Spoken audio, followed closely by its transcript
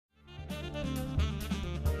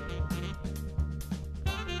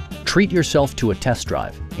Treat yourself to a test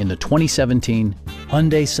drive in the 2017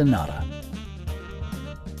 Hyundai Sonata.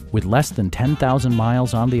 With less than 10,000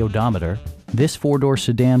 miles on the odometer, this four-door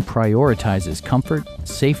sedan prioritizes comfort,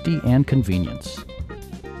 safety, and convenience.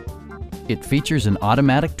 It features an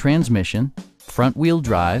automatic transmission, front-wheel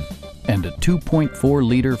drive, and a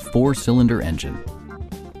 2.4-liter four-cylinder engine.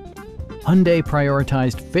 Hyundai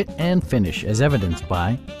prioritized fit and finish as evidenced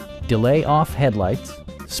by delay-off headlights,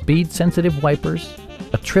 speed-sensitive wipers,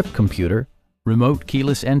 a trip computer, remote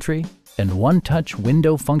keyless entry, and one-touch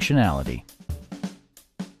window functionality.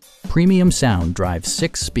 Premium sound drives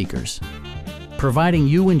 6 speakers, providing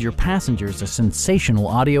you and your passengers a sensational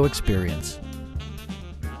audio experience.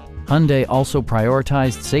 Hyundai also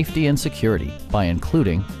prioritized safety and security by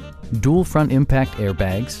including dual front impact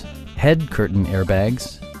airbags, head curtain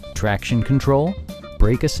airbags, traction control,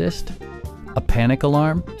 brake assist, a panic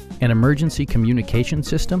alarm, an emergency communication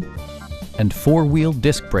system, and 4-wheel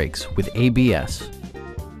disc brakes with ABS.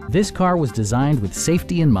 This car was designed with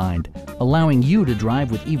safety in mind, allowing you to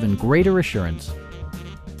drive with even greater assurance.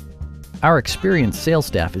 Our experienced sales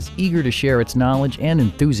staff is eager to share its knowledge and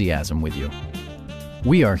enthusiasm with you.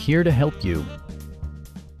 We are here to help you.